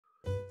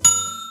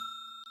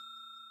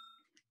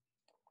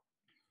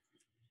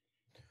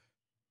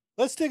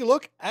Let's take a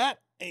look at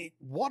a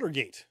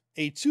Watergate,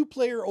 a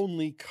two-player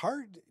only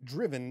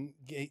card-driven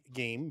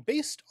game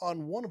based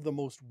on one of the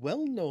most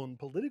well-known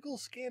political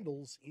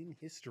scandals in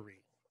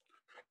history.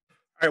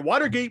 All right,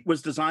 Watergate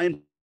was designed by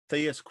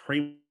Matthias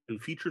Cramer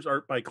and features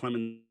art by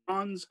Klemens,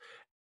 Franz,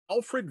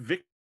 Alfred,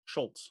 Viktor,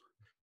 Schulz.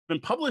 Been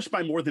published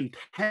by more than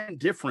 10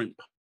 different.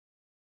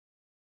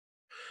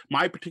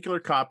 My particular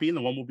copy, and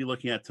the one we'll be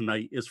looking at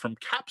tonight, is from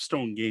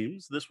Capstone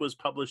Games. This was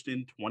published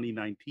in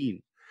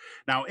 2019.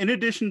 Now, in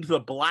addition to the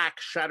black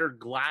shattered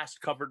glass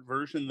covered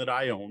version that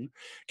I own,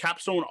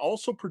 Capstone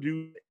also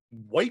produced a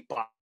white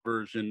box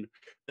version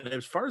that,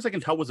 as far as I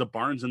can tell, was a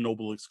Barnes and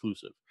Noble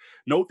exclusive.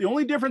 Note the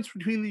only difference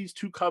between these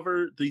two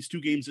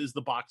games is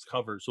the box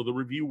cover, so the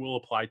review will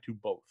apply to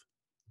both.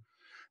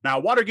 Now,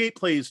 Watergate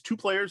plays 2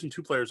 players and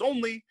 2 players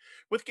only,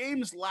 with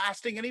games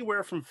lasting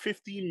anywhere from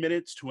 15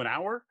 minutes to an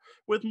hour,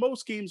 with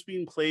most games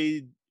being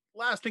played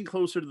lasting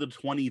closer to the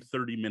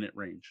 20-30 minute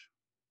range.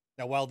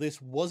 Now, while this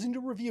wasn't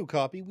a review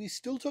copy, we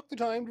still took the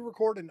time to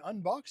record an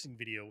unboxing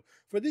video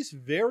for this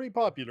very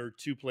popular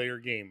two-player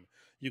game.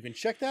 You can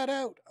check that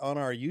out on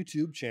our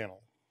YouTube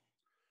channel.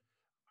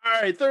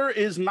 All right, there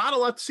is not a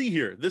lot to see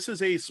here. This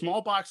is a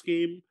small box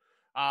game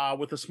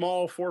with a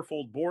small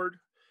 4-fold board.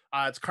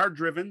 It's card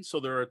driven, so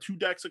there are 2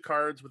 decks of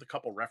cards with a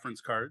couple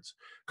reference cards.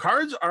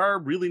 Cards are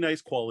really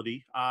nice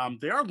quality.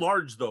 They are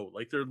large, though.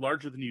 Like, they're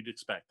larger than you'd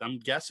expect. I'm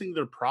guessing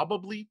they're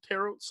probably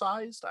tarot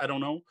sized. I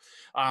don't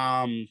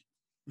know.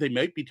 They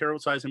might be tarot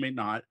sized, they may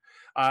not.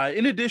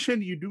 In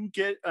addition, you do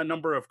get a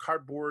number of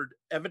cardboard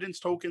evidence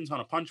tokens on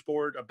a punch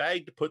board, a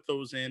bag to put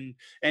those in,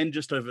 and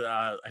just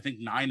I think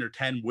 9 or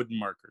 10 wooden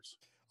markers.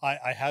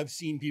 I have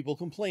seen people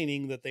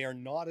complaining that they are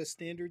not a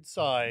standard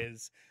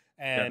size,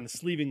 and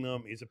sleeving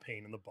them is a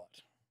pain in the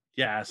butt.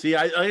 Yeah, see,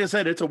 like I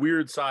said, it's a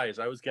weird size.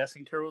 I was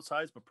guessing tarot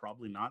size, but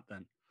probably not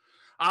then.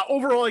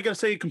 Overall, I gotta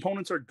say,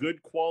 components are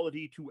good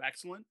quality to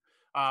excellent.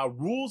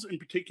 Rules in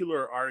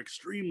particular are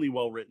extremely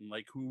well written.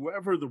 Like,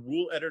 whoever the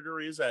rule editor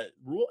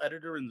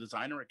and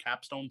designer at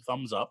Capstone,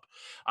 thumbs up.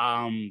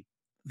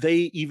 They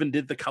even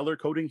did the color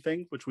coding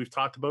thing, which we've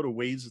talked about, of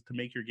ways to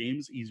make your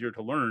games easier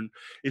to learn,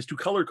 is to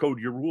color code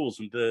your rules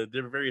into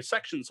the various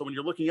sections. So when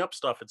you're looking up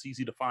stuff, it's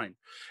easy to find.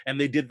 And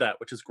they did that,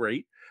 which is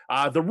great.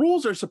 The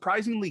rules are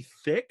surprisingly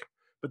thick,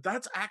 but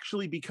that's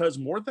actually because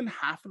more than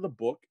half of the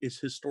book is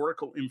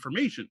historical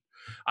information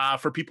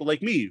for people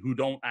like me who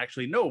don't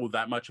actually know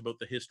that much about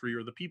the history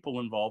or the people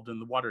involved in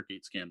the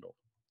Watergate scandal.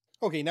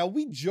 Okay, now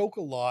we joke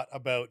a lot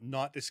about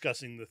not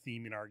discussing the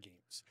theme in our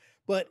games,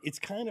 but it's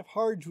kind of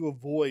hard to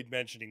avoid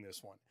mentioning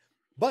this one.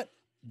 But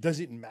does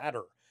it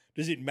matter?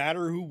 Does it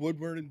matter who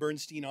Woodward and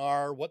Bernstein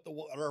are? What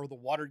are the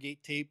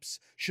Watergate tapes?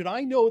 Should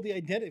I know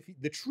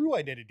the true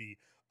identity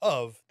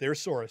of their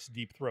source,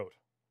 Deep Throat?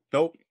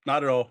 Nope,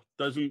 not at all.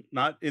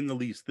 Not in the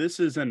least. This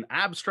is an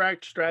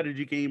abstract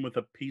strategy game with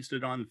a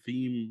pasted on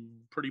theme,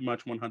 pretty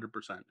much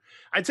 100%.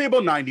 I'd say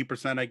about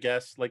 90%, I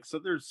guess. Like, so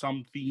there's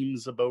some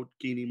themes about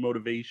gaining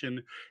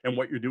motivation and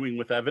what you're doing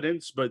with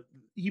evidence, but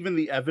even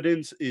the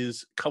evidence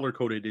is color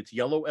coded. It's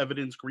yellow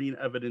evidence, green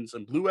evidence,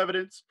 and blue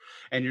evidence.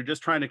 And you're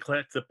just trying to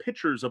collect the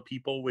pictures of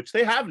people, which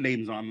they have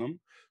names on them.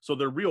 So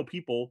they're real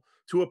people,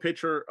 to a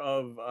picture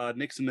of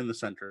Nixon in the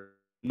center.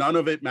 None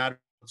of it matters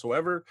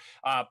whatsoever.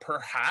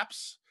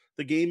 Perhaps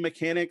the game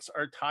mechanics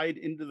are tied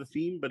into the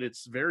theme, but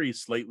it's very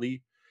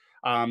slightly.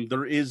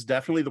 There is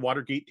definitely the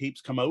Watergate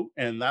tapes come out,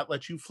 and that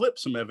lets you flip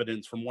some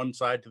evidence from one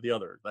side to the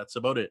other. That's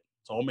about it.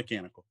 It's all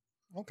mechanical.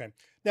 Okay.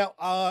 Now,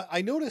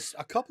 I noticed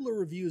a couple of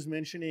reviews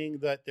mentioning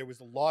that there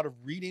was a lot of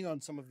reading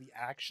on some of the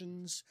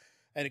actions,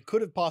 and it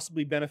could have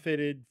possibly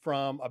benefited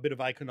from a bit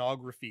of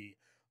iconography.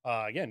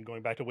 Again,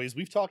 going back to ways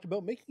we've talked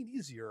about making it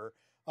easier.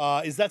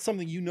 Is that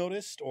something you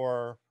noticed,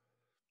 or?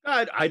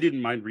 I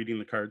didn't mind reading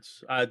the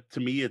cards. To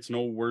me, it's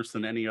no worse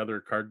than any other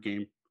card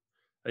game.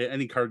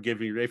 Any card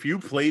giving. If you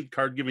played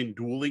card giving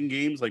dueling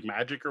games like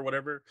Magic or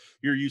whatever,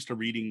 you're used to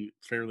reading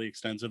fairly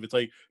extensive. It's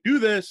like, do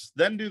this,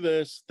 then do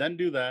this, then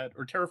do that.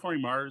 Or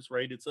Terraforming Mars,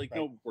 right? It's like,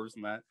 no worse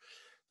than that.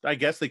 I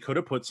guess they could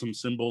have put some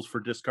symbols for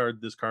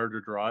discard this card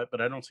or draw it, but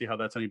I don't see how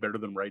that's any better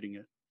than writing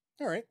it.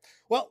 All right.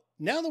 Well,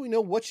 now that we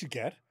know what you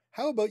get,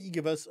 how about you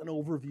give us an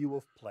overview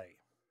of play?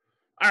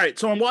 All right,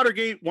 so in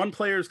Watergate, one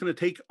player is going to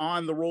take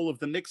on the role of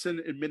the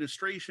Nixon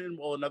administration,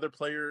 while another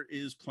player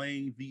is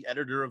playing the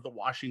editor of the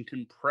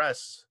Washington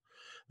Press.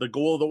 The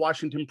goal of the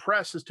Washington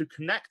Press is to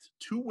connect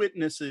 2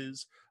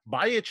 witnesses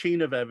by a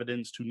chain of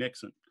evidence to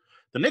Nixon.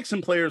 The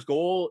Nixon player's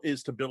goal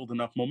is to build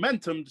enough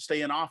momentum to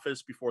stay in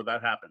office before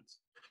that happens.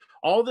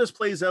 All this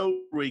plays out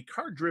through a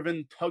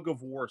card-driven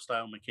tug-of-war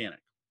style mechanic.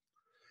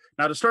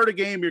 Now, to start a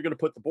game, you're going to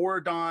put the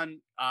board on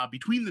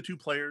between the 2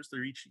 players.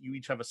 You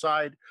each have a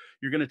side.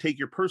 You're going to take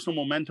your personal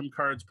momentum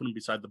cards, put them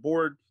beside the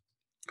board,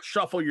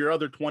 shuffle your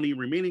other 20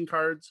 remaining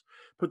cards,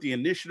 put the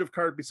initiative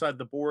card beside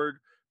the board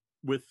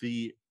with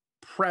the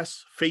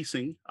press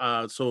facing.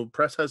 So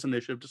press has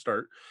initiative to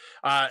start.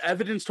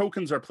 Evidence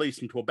tokens are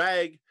placed into a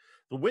bag.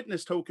 The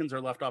witness tokens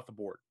are left off the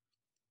board.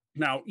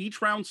 Now,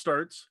 each round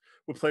starts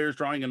with players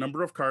drawing a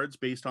number of cards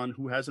based on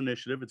who has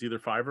initiative. It's either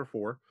 5 or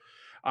 4.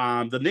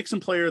 The Nixon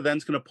player then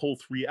is going to pull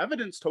 3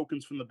 evidence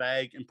tokens from the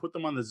bag and put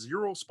them on the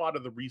 0 spot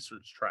of the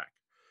research track.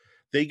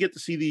 They get to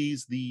see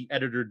these. The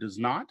editor does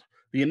not.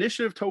 The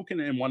initiative token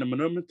and one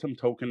momentum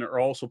token are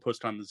also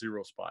pushed on the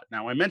 0 spot.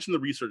 Now, I mentioned the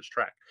research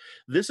track.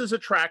 This is a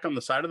track on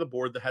the side of the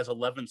board that has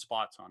 11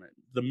 spots on it.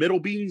 The middle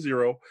being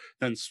 0,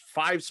 then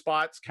 5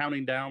 spots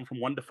counting down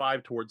from 1 to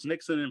 5 towards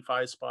Nixon, and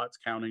 5 spots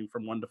counting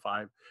from 1 to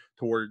 5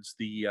 towards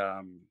the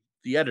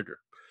editor.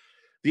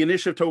 The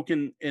initiative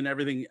token and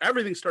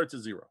everything starts at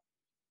 0.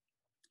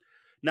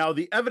 Now,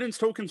 the evidence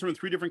tokens are in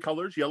 3 different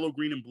colors, yellow,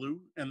 green, and blue,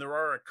 and there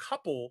are a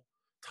couple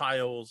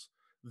tiles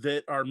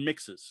that are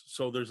mixes.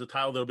 So there's a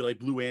tile that'll be like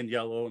blue and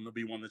yellow, and there'll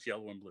be one that's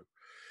yellow and blue.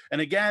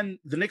 And again,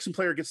 the Nixon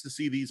player gets to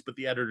see these, but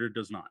the editor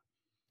does not.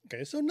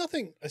 Okay, so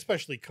nothing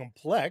especially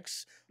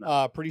complex,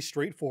 pretty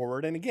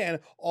straightforward, and again,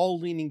 all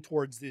leaning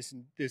towards this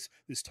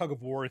tug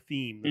of war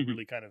theme that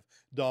really kind of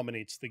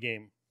dominates the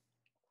game.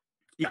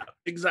 Yeah,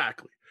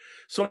 exactly.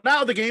 So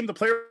now the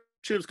player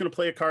is going to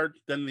play a card,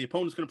 then the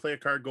opponent's going to play a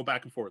card, go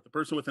back and forth. The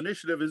person with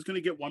initiative is going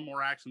to get one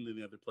more action than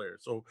the other player.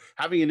 So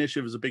having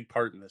initiative is a big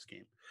part in this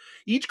game.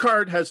 Each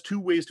card has 2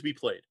 ways to be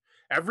played.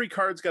 Every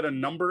card's got a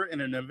number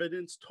and an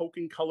evidence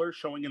token color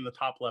showing in the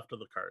top left of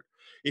the card.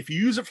 If you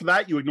use it for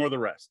that, you ignore the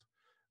rest.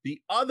 The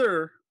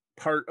other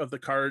part of the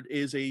card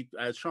is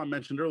as Sean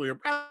mentioned earlier,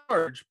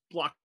 large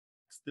block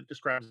that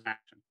describes an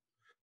action.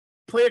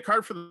 Play a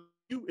card for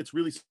you. It's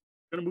really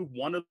going to move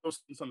one of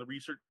those things on the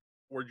research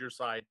towards your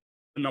side,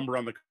 the number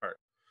on the card.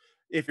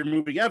 If you're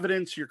moving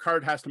evidence, your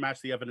card has to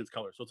match the evidence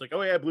color. So it's like,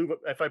 oh yeah, blue.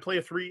 If I play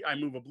a 3, I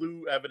move a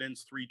blue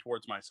evidence 3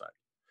 towards my side.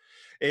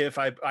 If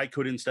I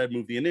could instead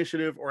move the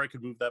initiative, or I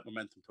could move that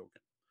momentum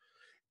token.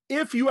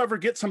 If you ever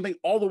get something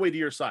all the way to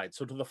your side,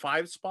 so to the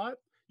 5 spot,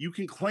 you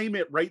can claim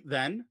it right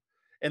then,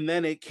 and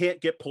then it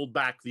can't get pulled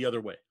back the other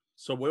way.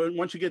 So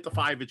once you get to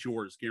 5, it's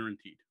yours,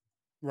 guaranteed.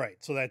 Right.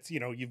 So that's,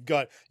 you've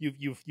got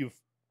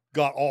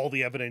all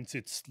the evidence.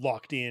 It's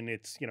locked in.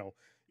 It's,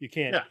 you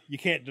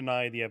can't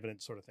deny the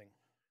evidence, sort of thing.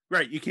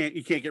 Right. You can't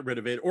get rid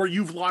of it, or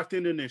you've locked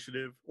in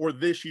initiative, or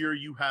this year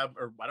you have,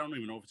 or I don't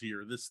even know if it's a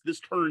year, this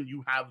turn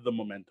you have the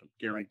momentum,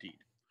 guaranteed.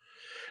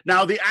 Right.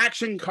 Now the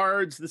action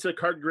cards, this is a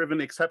card driven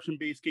exception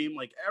based game,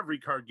 like every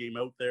card game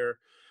out there.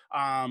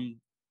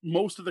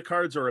 Most of the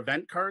cards are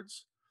event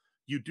cards.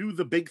 You do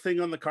the big thing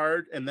on the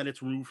card, and then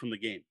it's removed from the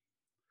game.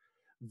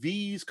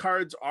 These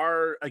cards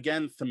are,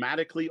 again,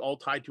 thematically all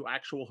tied to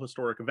actual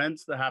historic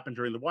events that happened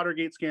during the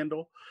Watergate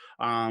scandal.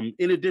 In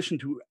addition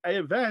to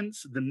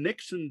events, the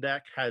Nixon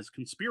deck has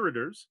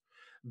conspirators.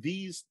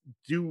 These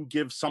do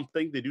give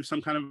something. They do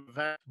some kind of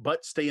effect,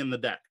 but stay in the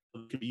deck.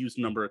 It can be used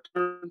a number of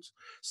turns.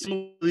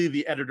 Similarly,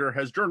 the editor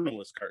has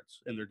journalist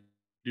cards, and they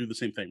do the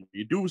same thing.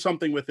 You do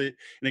something with it,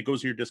 and it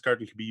goes in your discard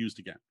and can be used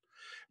again.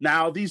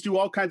 Now, these do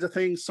all kinds of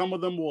things. Some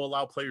of them will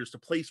allow players to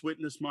place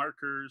witness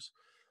markers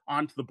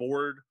onto the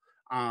board,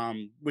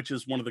 which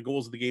is one of the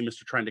goals of the game, is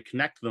to try to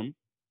connect them.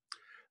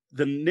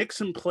 The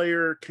Nixon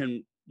player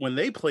can, when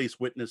they place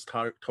witness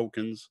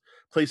tokens,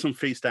 place them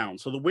face down.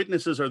 So the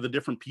witnesses are the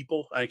different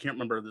people. I can't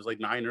remember. There's like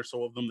 9 or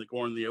so of them that go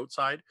on the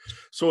outside.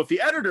 So if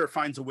the editor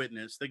finds a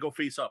witness, they go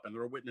face up, and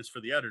they're a witness for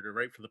the editor,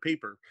 right, for the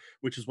paper,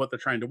 which is what they're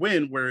trying to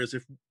win. Whereas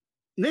if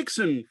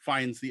Nixon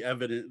finds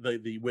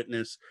the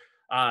witness,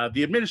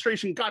 the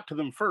administration got to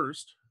them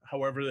first.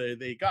 However,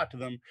 they got to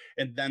them,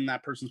 and then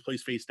that person's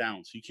placed face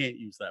down, so you can't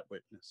use that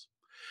witness.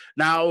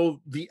 Now,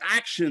 the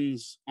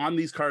actions on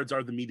these cards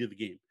are the meat of the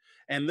game,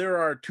 and there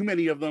are too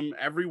many of them.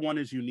 Everyone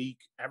is unique.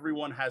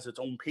 Everyone has its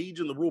own page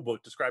in the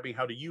rulebook describing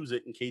how to use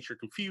it in case you're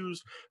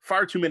confused.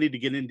 Far too many to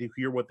get into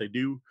here what they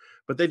do,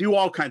 but they do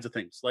all kinds of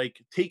things,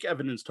 like take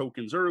evidence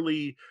tokens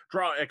early,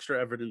 draw extra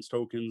evidence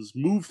tokens,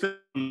 move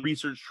things,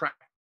 research track,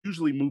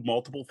 usually move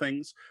multiple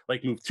things,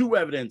 like move 2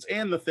 evidence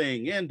and the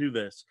thing, and do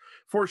this.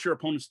 Force your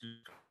opponents to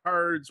do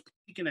cards,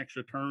 take an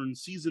extra turn,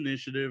 seize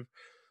initiative,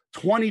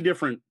 20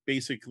 different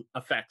basic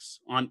effects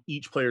on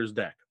each player's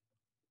deck.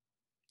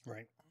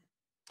 Right.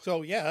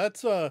 So yeah,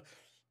 that's a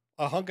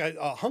hunk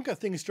of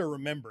things to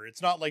remember.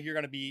 It's not like you're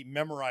going to be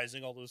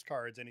memorizing all those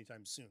cards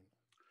anytime soon.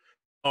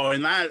 Oh,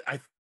 and that, I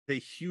think, a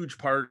huge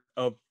part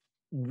of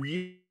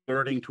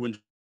relearning to enjoy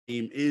the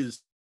game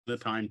is the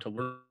time to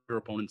learn your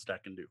opponent's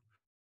deck and do.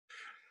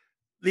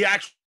 The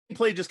action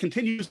play just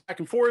continues back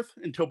and forth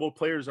until both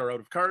players are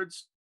out of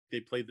cards. They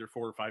played their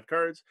 4 or 5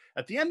 cards.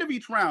 At the end of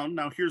each round,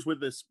 now here's where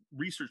this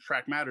research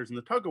track matters in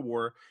the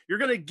tug-of-war, you're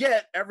going to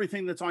get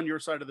everything that's on your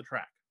side of the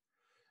track.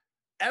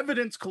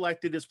 Evidence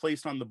collected is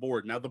placed on the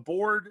board. Now, the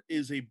board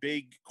is a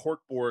big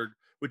cork board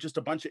with just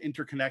a bunch of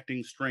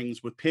interconnecting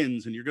strings with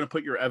pins, and you're going to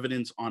put your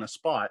evidence on a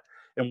spot.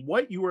 And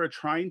what you are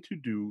trying to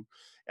do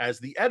as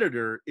the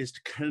editor is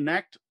to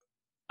connect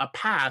a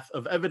path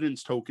of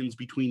evidence tokens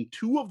between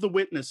 2 of the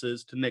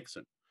witnesses to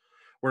Nixon.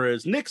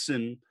 Whereas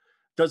Nixon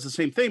does the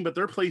same thing, but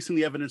they're placing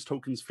the evidence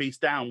tokens face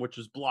down, which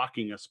is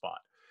blocking a spot.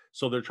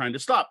 So they're trying to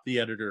stop the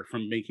editor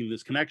from making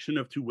this connection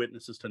of 2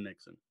 witnesses to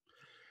Nixon.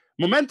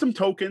 Momentum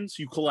tokens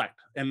you collect,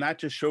 and that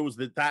just shows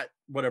that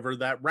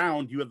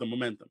round you have the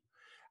momentum.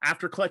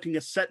 After collecting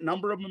a set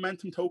number of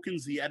momentum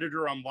tokens, the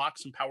editor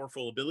unlocks some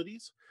powerful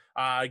abilities.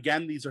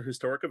 Again, these are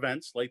historic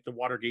events like the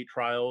Watergate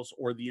trials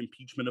or the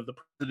impeachment of the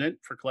president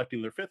for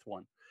collecting their 5th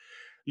one.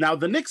 Now,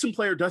 the Nixon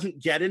player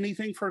doesn't get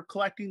anything for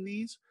collecting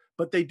these,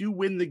 but they do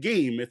win the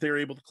game if they're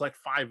able to collect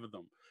 5 of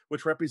them,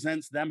 which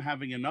represents them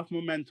having enough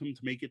momentum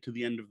to make it to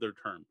the end of their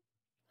turn.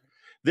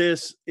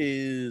 This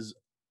is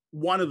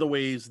one of the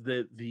ways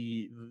that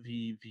the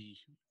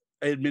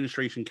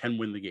administration can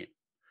win the game.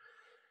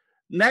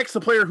 Next,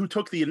 the player who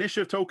took the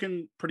initiative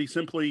token pretty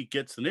simply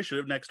gets the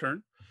initiative next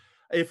turn.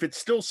 If it's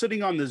still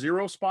sitting on the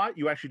 0 spot,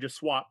 you actually just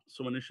swap,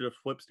 so initiative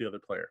flips the other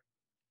player.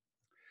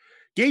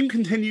 Game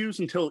continues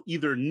until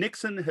either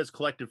Nixon has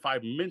collected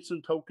 5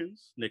 momentum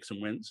tokens,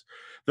 Nixon wins,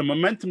 the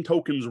momentum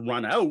tokens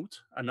run out,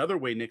 another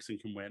way Nixon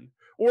can win,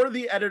 or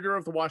the editor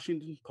of the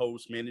Washington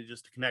Post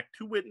manages to connect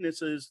 2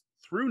 witnesses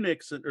through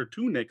Nixon or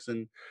to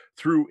Nixon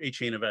through a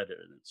chain of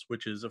evidence,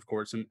 which is, of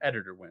course, an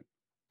editor win.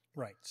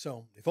 Right.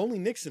 So if only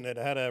Nixon had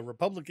had a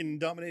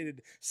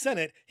Republican-dominated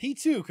Senate, he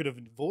too could have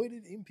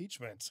avoided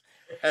impeachment.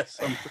 Yes,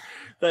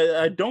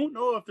 I don't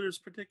know if there's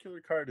a particular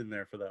card in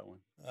there for that one.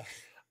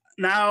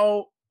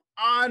 Now,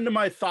 on to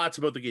my thoughts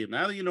about the game.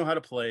 Now that you know how to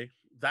play,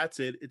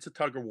 that's it. It's a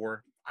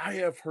tug-of-war. I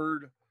have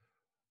heard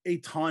a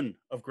ton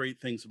of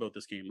great things about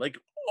this game, like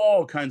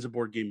all kinds of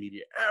board game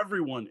media.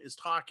 Everyone is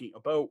talking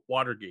about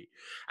Watergate.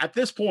 At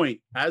this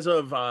point, as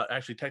of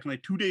actually technically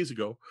 2 days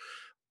ago,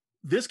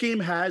 this game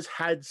has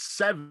had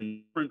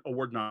 7 different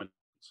award nominations.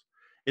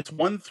 It's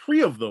won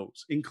 3 of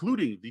those,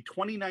 including the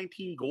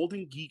 2019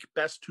 Golden Geek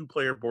Best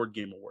 2-Player Board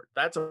Game Award.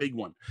 That's a big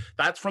one.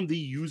 That's from the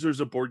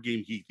users of Board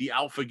Game Geek, the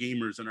alpha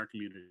gamers in our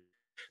community.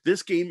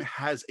 This game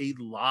has a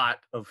lot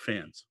of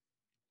fans.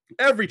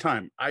 Every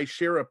time I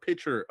share a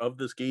picture of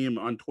this game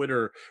on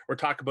Twitter or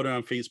talk about it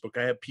on Facebook,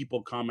 I have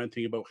people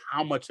commenting about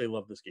how much they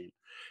love this game.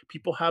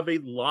 People have a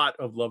lot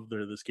of love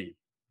for this game.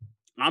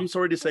 I'm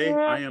sorry to say,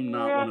 I am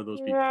not one of those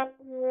people.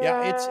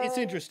 Yeah, it's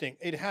interesting.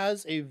 It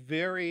has a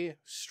very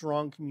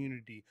strong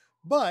community,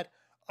 but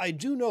I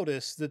do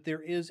notice that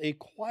there is a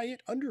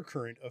quiet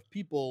undercurrent of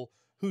people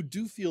who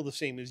do feel the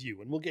same as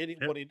you, and we'll get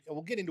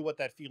into what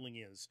that feeling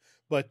is.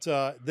 But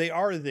they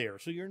are there,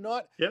 so you're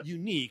not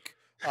unique,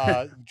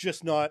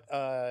 just not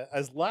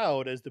as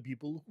loud as the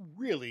people who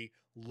really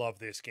love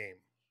this game.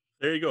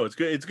 There you go. It's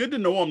good. It's good to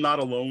know I'm not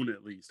alone.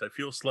 At least I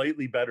feel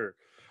slightly better.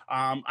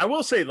 I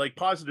will say, like,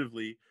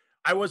 positively,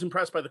 I was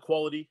impressed by the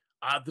quality.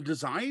 The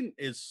design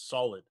is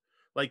solid.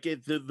 Like,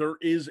 there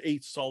is a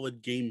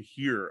solid game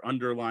here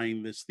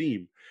underlying this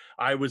theme.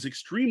 I was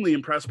extremely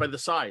impressed by the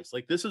size.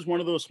 Like, this is one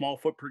of those small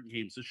footprint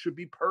games. This should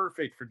be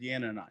perfect for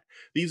Deanna and I.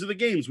 These are the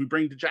games we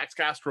bring to Jack's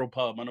Gastro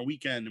Pub on a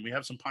weekend and we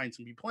have some pints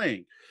and be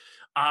playing.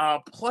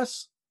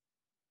 Plus,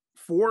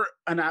 for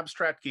an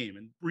abstract game,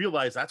 and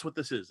realize that's what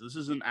this is. This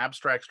is an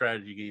abstract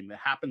strategy game that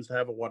happens to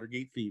have a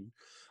Watergate theme.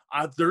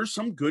 There's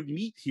some good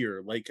meat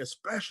here, like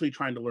especially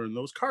trying to learn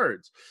those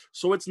cards.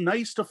 So it's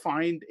nice to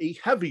find a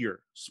heavier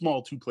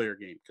small 2-player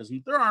game because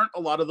there aren't a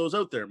lot of those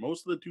out there.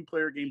 Most of the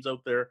 2-player games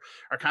out there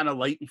are kind of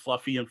light and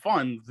fluffy and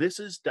fun. This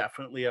is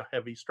definitely a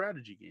heavy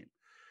strategy game.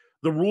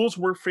 The rules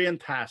were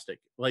fantastic.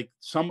 Like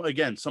some of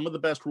the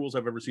best rules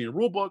I've ever seen in a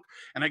rule book.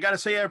 And I got to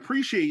say, I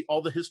appreciate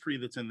all the history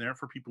that's in there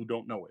for people who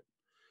don't know it.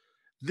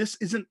 This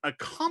isn't a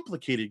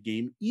complicated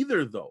game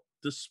either, though,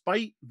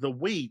 despite the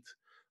weight.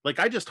 Like,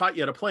 I just taught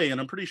you how to play,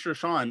 and I'm pretty sure,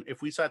 Sean,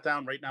 if we sat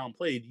down right now and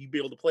played, you'd be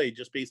able to play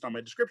just based on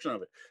my description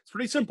of it. It's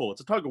pretty simple.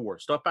 It's a tug-of-war,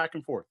 stuff back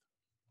and forth.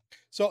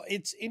 So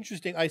it's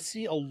interesting. I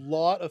see a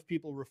lot of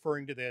people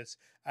referring to this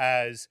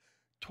as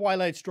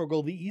Twilight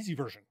Struggle, the easy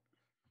version.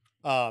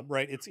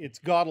 Right? It's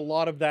got a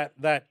lot of that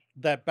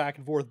back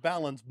and forth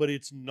balance, but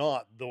it's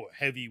not the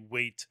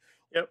heavyweight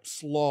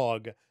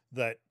slog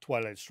that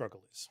Twilight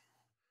Struggle is.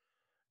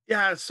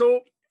 Yeah,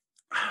 so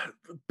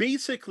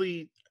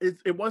basically,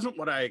 it wasn't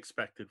what I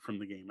expected from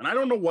the game. And I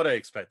don't know what I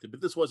expected, but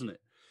this wasn't it.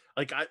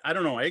 Like, I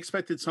don't know. I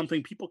expected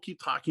something. People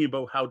keep talking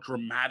about how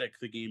dramatic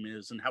the game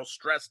is and how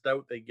stressed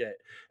out they get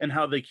and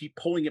how they keep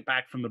pulling it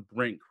back from the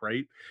brink,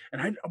 right?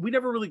 And we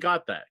never really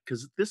got that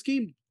because this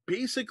game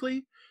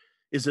basically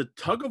is a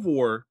tug of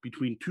war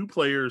between 2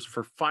 players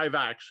for 5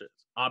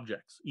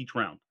 objects each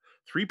round.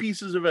 3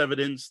 pieces of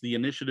evidence, the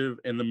initiative,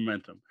 and the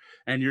momentum.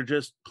 And you're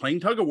just playing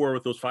tug of war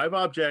with those 5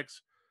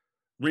 objects.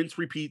 Rinse,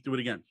 repeat, do it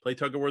again. Play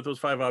tug of war with those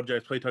 5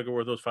 objects, play tug of war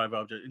with those 5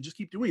 objects, and just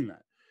keep doing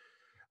that.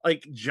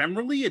 Like,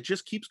 generally, it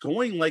just keeps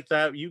going like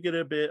that. You get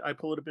a bit, I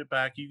pull it a bit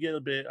back, you get a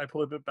bit, I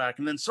pull it a bit back,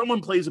 and then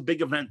someone plays a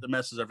big event that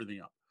messes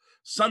everything up.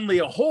 Suddenly,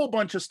 a whole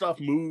bunch of stuff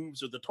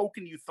moves, or the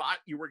token you thought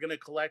you were going to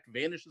collect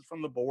vanishes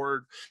from the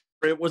board,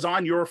 or it was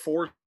on your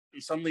 4,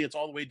 and suddenly it's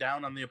all the way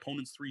down on the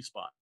opponent's 3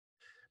 spot.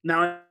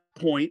 Now, at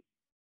that point,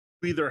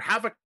 you either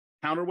have a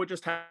counter what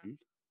just happened,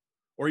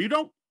 or you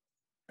don't.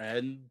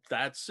 And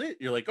that's it.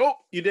 You're like, oh,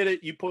 you did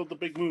it. You pulled the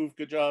big move.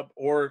 Good job.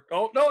 Or,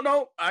 oh,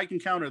 no, I can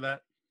counter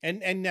that.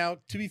 And now,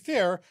 to be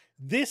fair,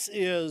 this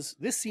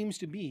seems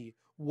to be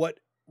what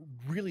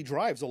really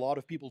drives a lot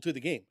of people to the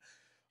game.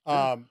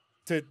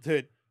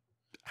 To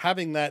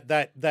having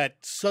that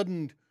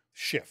sudden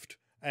shift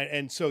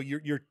and so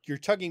you're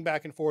tugging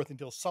back and forth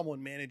until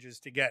someone manages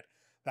to get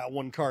that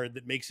one card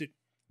that makes it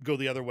go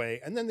the other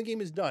way, and then the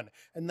game is done.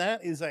 And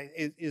that is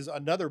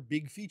another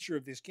big feature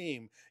of this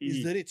game,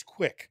 is that it's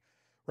quick,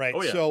 right?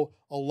 Oh, yeah. So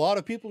a lot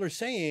of people are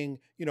saying,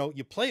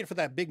 you play it for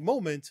that big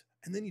moment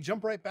and then you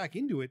jump right back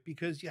into it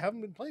because you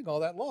haven't been playing all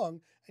that long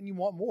and you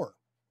want more.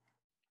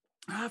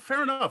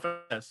 Fair enough.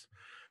 Yes.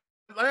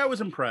 I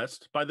was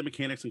impressed by the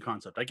mechanics and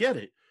concept. I get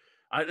it.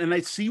 And I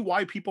see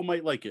why people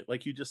might like it,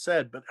 like you just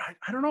said, but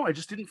I don't know. I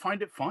just didn't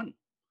find it fun.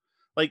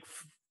 Like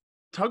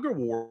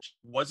Tug-of-War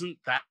wasn't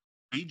that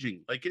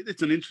engaging. Like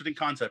it's an interesting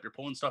concept. You're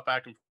pulling stuff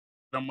back and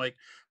I'm like,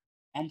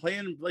 I'm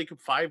playing like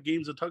 5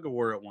 games of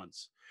Tug-of-War at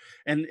once.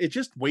 And it's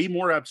just way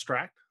more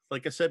abstract.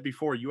 Like I said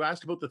before, you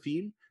asked about the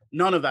theme.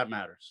 None of that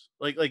matters.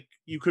 Like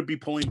you could be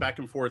pulling back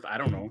and forth. I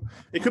don't know.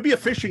 It could be a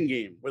fishing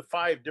game with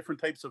 5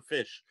 different types of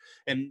fish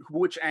and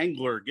which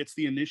angler gets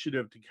the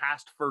initiative to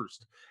cast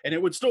first. And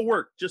it would still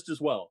work just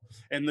as well.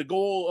 And the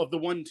goal of the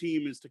one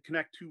team is to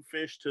connect 2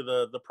 fish to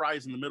the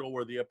prize in the middle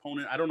where the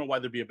opponent, I don't know why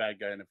there'd be a bad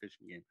guy in a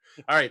fishing game.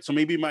 All right. So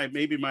maybe my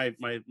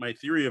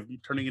theory of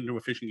turning it into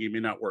a fishing game may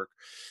not work.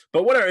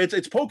 But whatever,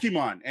 it's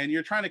Pokemon and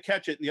you're trying to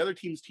catch it and the other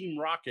team's Team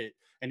Rocket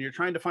and you're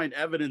trying to find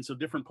evidence of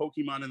different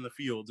Pokemon in the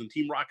fields and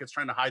Team Rocket's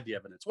trying to hide the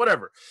evidence,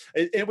 whatever.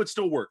 It would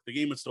still work. The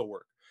game would still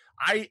work.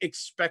 I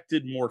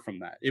expected more from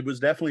that. It was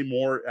definitely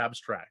more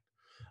abstract.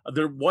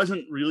 There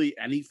wasn't really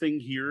anything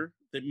here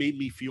that made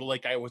me feel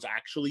like I was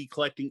actually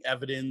collecting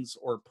evidence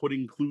or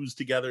putting clues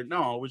together.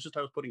 No, it was just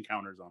I was putting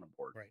counters on a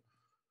board. Right.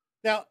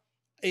 Now,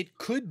 it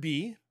could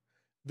be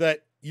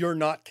that you're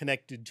not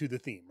connected to the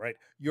theme, right?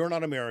 You're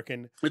not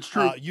American. It's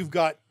true. You've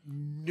got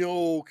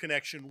no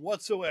connection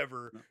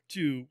whatsoever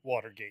to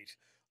Watergate.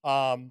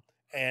 And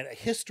a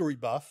history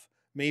buff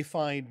may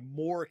find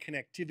more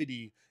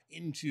connectivity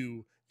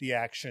into the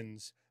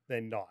actions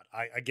than not.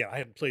 I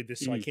haven't played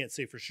this, so I can't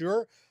say for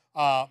sure.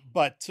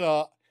 But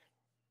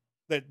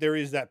that there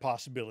is that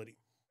possibility.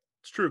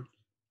 It's true.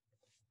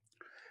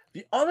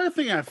 The other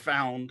thing I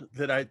found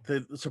that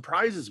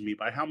surprises me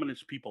by how many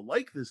people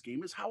like this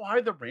game is how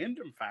high the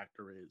random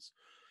factor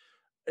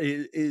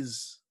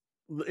is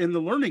in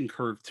the learning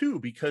curve too,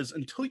 because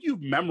until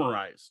you've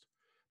memorized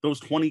those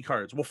 20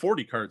 cards, well,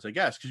 40 cards, I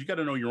guess, because you got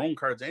to know your own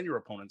cards and your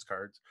opponent's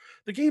cards,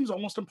 the game's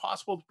almost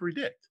impossible to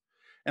predict.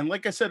 And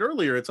like I said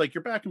earlier, it's like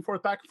you're back and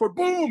forth,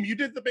 boom, you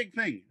did the big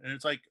thing. And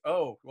it's like,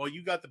 oh, well,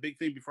 you got the big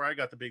thing before I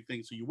got the big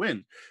thing, so you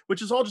win,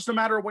 which is all just a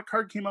matter of what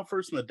card came up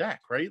first in the deck,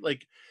 right?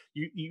 Like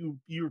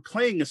you're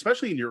playing,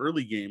 especially in your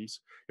early games,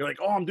 you're like,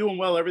 oh, I'm doing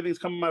well, everything's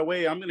coming my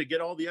way, I'm going to get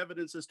all the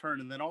evidence this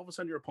turn. And then all of a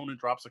sudden your opponent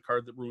drops a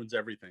card that ruins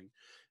everything.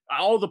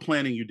 All the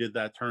planning you did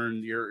that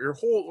turn, your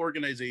whole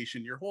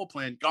organization, your whole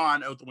plan,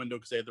 gone out the window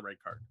because they had the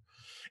right card.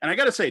 And I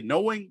got to say,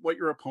 knowing what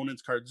your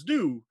opponent's cards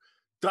do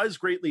does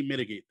greatly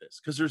mitigate this,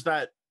 because there's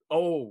that,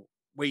 oh,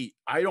 wait,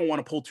 I don't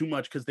want to pull too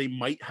much because they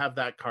might have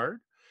that card.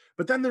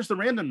 But then there's the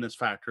randomness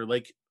factor.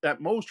 Like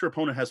at most, your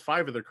opponent has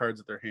 5 of their cards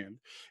at their hand.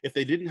 If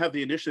they didn't have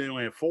the initiative, they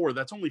only have 4.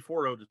 That's only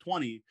 4 out of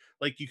 20.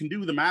 Like you can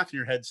do the math in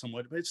your head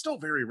somewhat, but it's still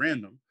very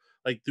random.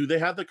 Like, do they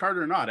have the card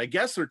or not? I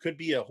guess there could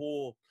be a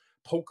whole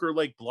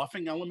poker-like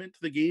bluffing element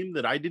to the game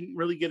that I didn't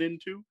really get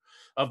into,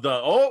 of the,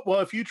 oh, well,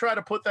 if you try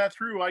to put that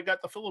through, I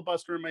got the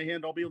filibuster in my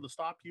hand, I'll be able to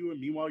stop you,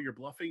 and meanwhile you're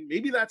bluffing.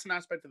 Maybe that's an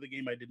aspect of the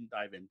game I didn't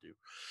dive into,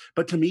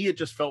 but to me it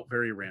just felt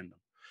very random.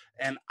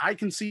 And I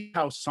can see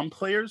how some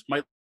players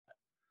might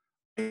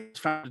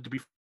found it to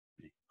be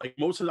like,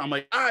 most of them I'm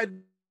like,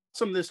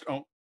 some of this,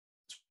 oh,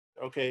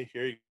 okay,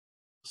 here you go,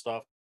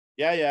 stuff,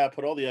 yeah,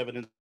 put all the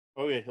evidence,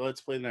 okay,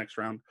 let's play the next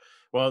round.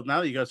 Well,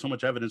 now that you got so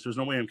much evidence, there's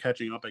no way I'm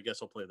catching up. I guess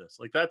I'll play this.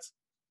 Like, that's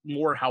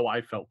more how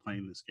I felt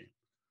playing this game.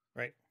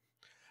 Right.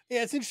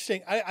 Yeah, it's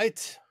interesting.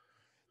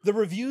 The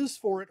reviews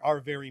for it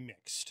are very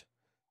mixed.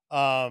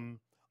 A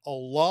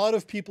lot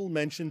of people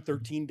mention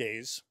 13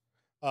 Days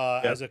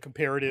as a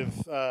comparative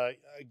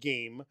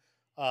game,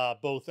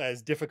 both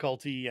as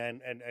difficulty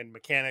and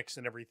mechanics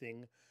and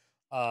everything.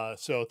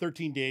 So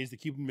 13 Days, the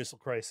Cuban Missile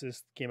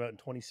Crisis, came out in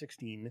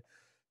 2016.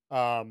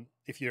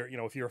 If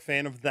you're a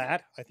fan of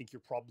that, I think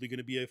you're probably going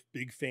to be a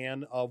big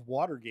fan of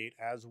Watergate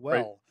as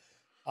well.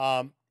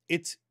 Right.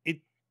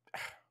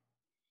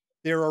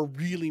 There are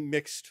really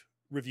mixed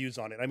reviews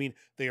on it. I mean,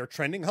 they are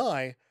trending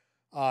high,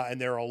 and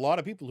there are a lot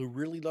of people who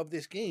really love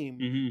this game.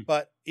 Mm-hmm.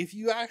 But if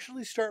you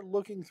actually start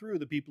looking through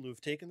the people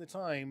who've taken the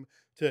time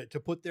to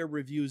put their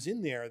reviews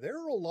in there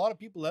are a lot of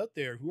people out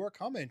there who are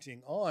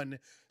commenting on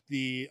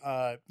the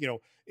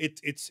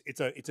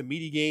it's a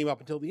meaty game up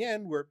until the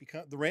end, where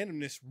the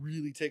randomness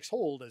really takes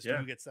hold as to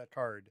who gets that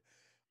card,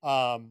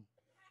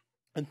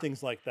 and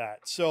things like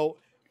that. So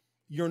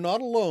you're not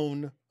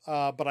alone,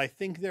 but I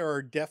think there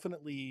are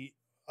definitely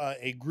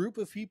a group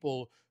of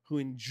people who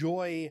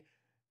enjoy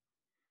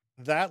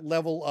that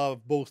level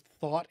of both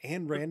thought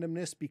and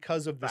randomness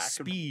because of the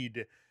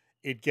speed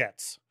it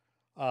gets,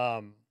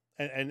 and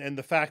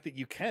the fact that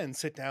you can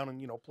sit down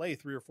and play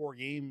 3 or 4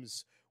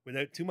 games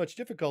without too much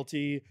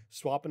difficulty,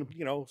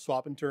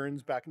 swapping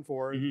turns back and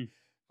forth,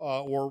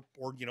 or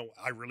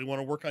I really want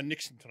to work on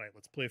Nixon tonight.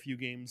 Let's play a few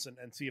games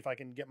and see if I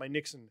can get my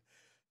Nixon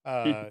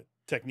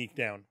technique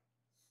down.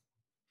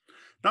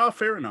 No,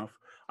 fair enough.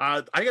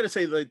 I got to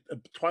say that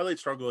Twilight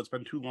Struggle, it's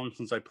been too long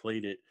since I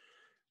played it,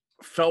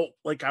 felt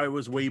like I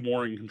was way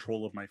more in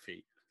control of my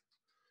fate.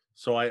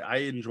 So I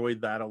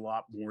enjoyed that a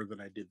lot more than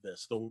I did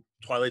this. Though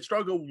Twilight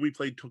Struggle, when we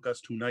played, took us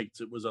 2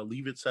 nights. It was a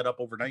leave it set up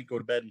overnight, go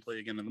to bed and play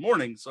again in the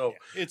morning. So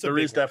there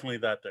is definitely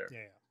that there. Yeah.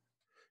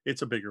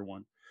 It's a bigger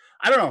one.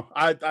 I don't know.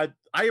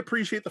 I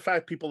appreciate the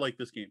fact people like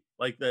this game.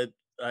 Like that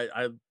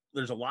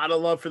there's a lot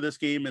of love for this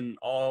game and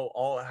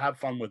all have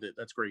fun with it.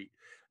 That's great.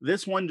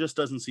 This one just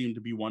doesn't seem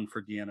to be one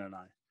for Deanna and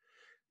I.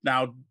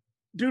 Now,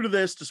 due to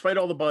this, despite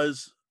all the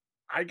buzz,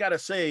 I gotta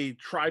say,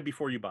 try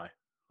before you buy.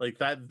 Like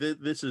that,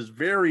 this is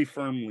very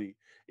firmly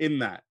in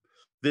that.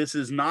 This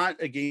is not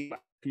a game I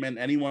recommend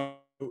anyone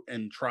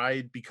and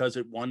tried because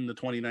it won the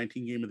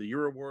 2019 Game of the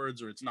Year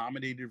awards or it's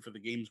nominated for the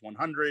Games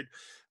 100.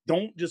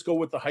 Don't just go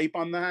with the hype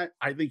on that.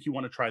 I think you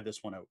want to try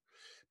this one out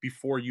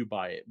before you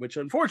buy it, which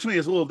unfortunately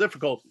is a little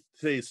difficult in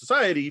today's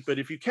society, but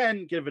if you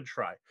can, give it a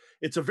try.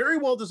 It's a very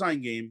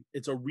well-designed game.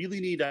 It's a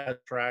really neat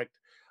abstract.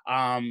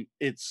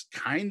 It's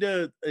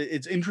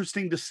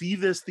interesting to see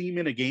this theme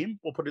in a game.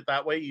 We'll put it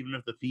that way, even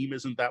if the theme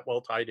isn't that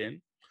well tied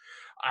in.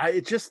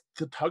 It's just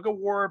the tug of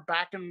war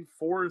back and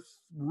forth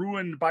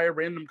ruined by a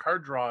random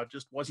card draw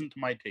just wasn't to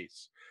my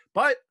taste,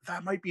 but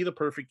that might be the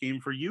perfect game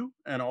for you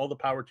and all the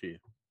power to you.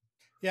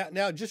 Yeah.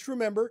 Now just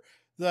remember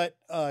that,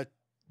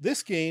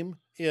 this game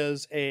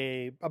is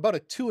about a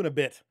 2 and a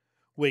bit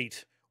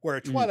weight, where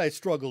a Twilight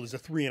Struggle is a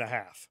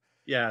 3.5.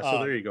 Yeah. So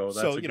there you go.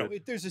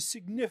 That's there's a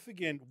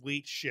significant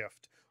weight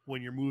shift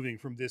when you're moving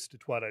from this to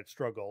Twilight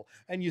Struggle.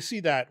 And you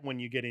see that when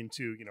you get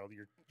into,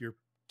 your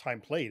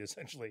time played,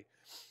 essentially.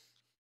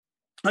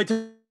 I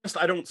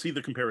don't see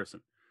the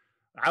comparison.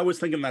 I was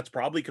thinking that's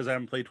probably because I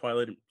haven't played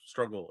Twilight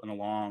Struggle in a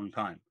long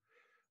time.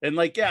 And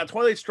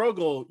Twilight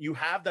Struggle, you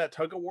have that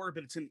tug of war,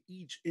 but it's in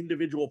each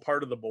individual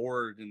part of the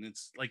board. And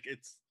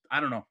I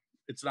don't know.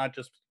 It's not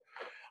just,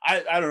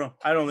 I don't know.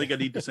 I don't think I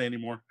need to say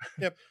anymore.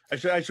 Yep.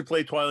 I should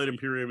play Twilight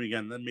Imperium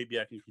again. Then maybe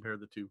I can compare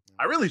the two.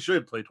 I really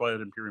should play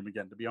Twilight Imperium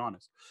again, to be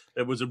honest.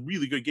 It was a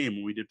really good game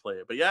when we did play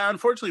it. But yeah,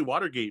 unfortunately,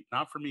 Watergate,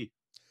 not for me.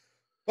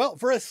 Well,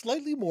 for a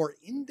slightly more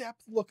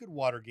in-depth look at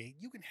Watergate,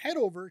 you can head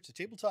over to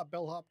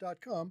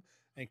tabletopbellhop.com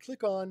and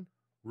click on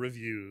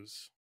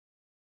Reviews.